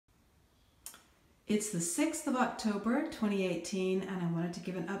It's the 6th of October 2018 and I wanted to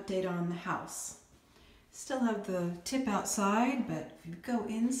give an update on the house. Still have the tip outside, but if you go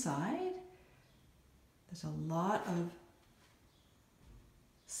inside, there's a lot of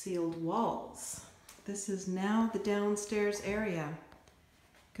sealed walls. This is now the downstairs area.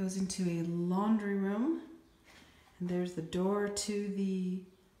 It goes into a laundry room, and there's the door to the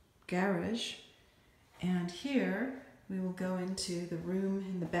garage. And here we will go into the room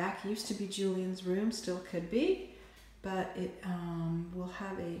in the back. It used to be Julian's room, still could be, but it will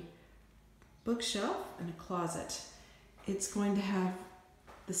have a bookshelf and a closet. It's going to have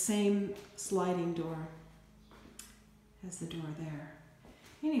the same sliding door as the door there.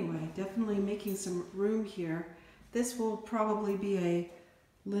 Anyway, definitely making some room here. This will probably be a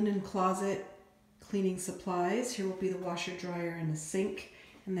linen closet, cleaning supplies. Here will be the washer, dryer, and a sink,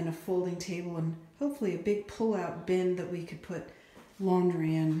 and then a folding table, and hopefully a big pull-out bin that we could put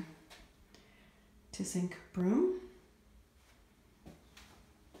laundry in. To sink broom.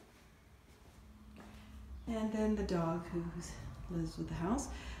 And then the dog who lives with the house.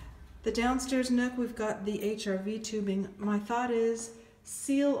 The downstairs nook, we've got the HRV tubing. My thought is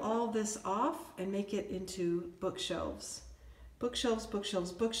seal all this off and make it into bookshelves. Bookshelves,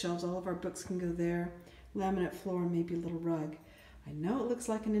 bookshelves, bookshelves. All of our books can go there. Laminate floor, maybe a little rug. I know it looks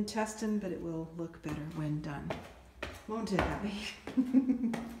like an intestine, but it will look better when done. Won't it, Abby?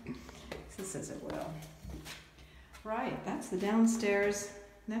 This says it will. Right, that's the downstairs.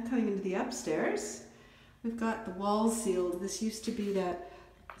 Now coming into the upstairs, we've got the walls sealed. This used to be that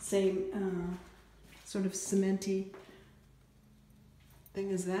same sort of cementy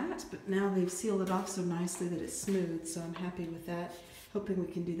thing as that, but now they've sealed it off so nicely that it's smooth, so I'm happy with that. Hoping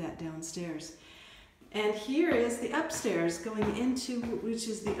we can do that downstairs. And here is the upstairs going into, which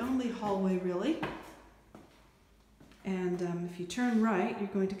is the only hallway really. And if you turn right, you're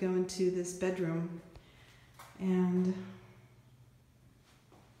going to go into this bedroom. And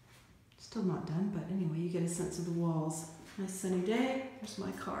still not done, but anyway, you get a sense of the walls. Nice sunny day. There's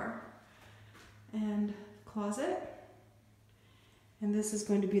my car. And closet. And this is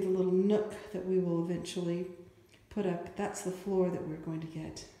going to be the little nook that we will eventually put up. That's the floor that we're going to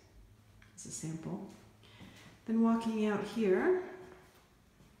get as a sample. Then walking out here,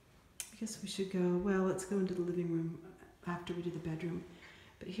 I guess we should go, well, let's go into the living room after we do the bedroom.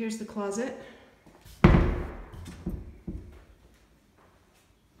 But here's the closet.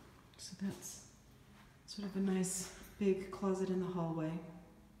 So that's sort of a nice big closet in the hallway.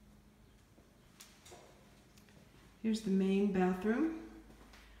 Here's the main bathroom.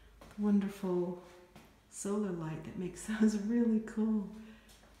 Wonderful solar light that makes those really cool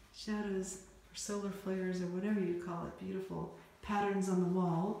shadows or solar flares or whatever you call it. Beautiful patterns on the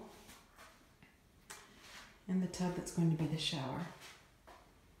wall. And the tub that's going to be the shower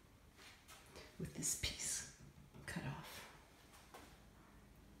with this piece cut off.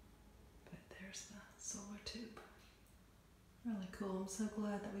 But there's the solar tube. Really cool. I'm so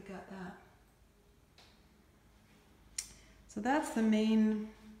glad that we got that. So that's the main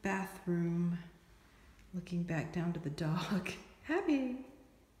bathroom. Looking back down to the dog. Happy.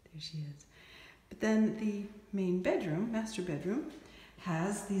 There she is. But then the main bedroom, master bedroom,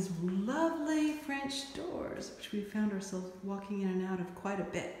 has these lovely French doors, which we found ourselves walking in and out of quite a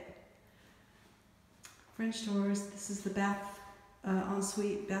bit. French doors. This is the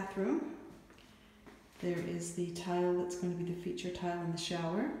ensuite bathroom. There is the tile that's going to be the feature tile in the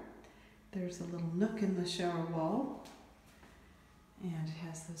shower. There's a little nook in the shower wall. And it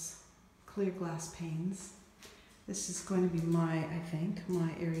has those clear glass panes. This is going to be my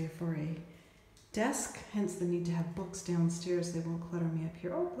area for a desk, hence the need to have books downstairs. They won't clutter me up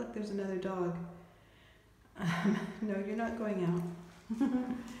here. Oh, look, there's another dog. No, you're not going out.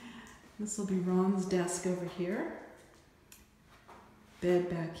 This will be Ron's desk over here. Bed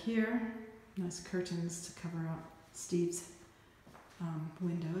back here. Nice curtains to cover up Steve's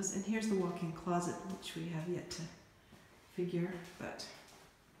windows. And here's the walk-in closet, which we have yet to figure, but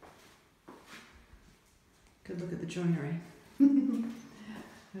good look at the joinery.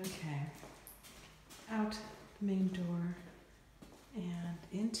 Okay, out the main door and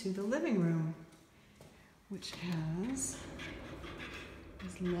into the living room, which has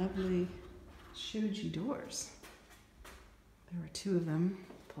these lovely shoji doors. There were two of them.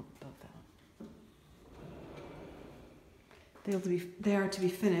 Pull both out. They are to be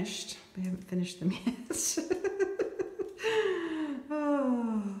finished. We haven't finished them yet.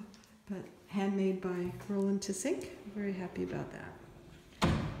 Oh, but handmade by Roland Tissink. Very happy about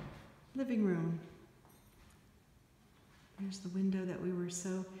that. Living room. There's the window that we were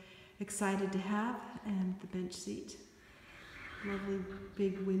so excited to have, and the bench seat. Lovely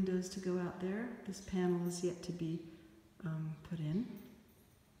big windows to go out there. This panel is yet to be put in.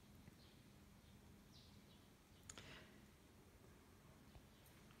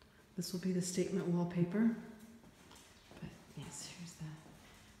 This will be the statement wallpaper. But yes, here's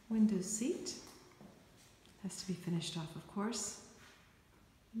the window seat. Has to be finished off, of course.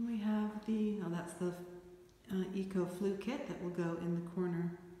 And we have that's the Eco Flue kit that will go in the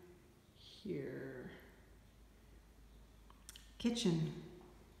corner here. Kitchen.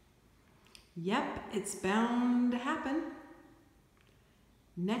 Yep, it's bound to happen.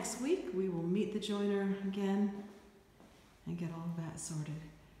 Next week we will meet the joiner again and get all of that sorted.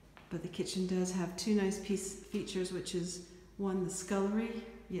 But the kitchen does have two nice features, which is one, the scullery,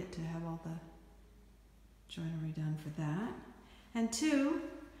 yet to have all the joinery done for that, and two,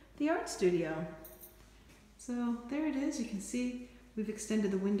 the art studio. So there it is. You can see we've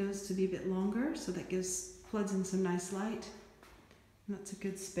extended the windows to be a bit longer, so that floods in some nice light. And that's a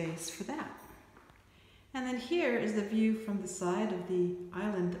good space for that. And then here is the view from the side of the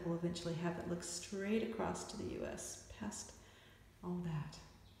island that we'll eventually have. It looks straight across to the US, past all that.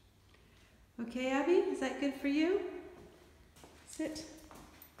 Okay, Abby, is that good for you? Sit.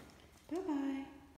 Bye-bye.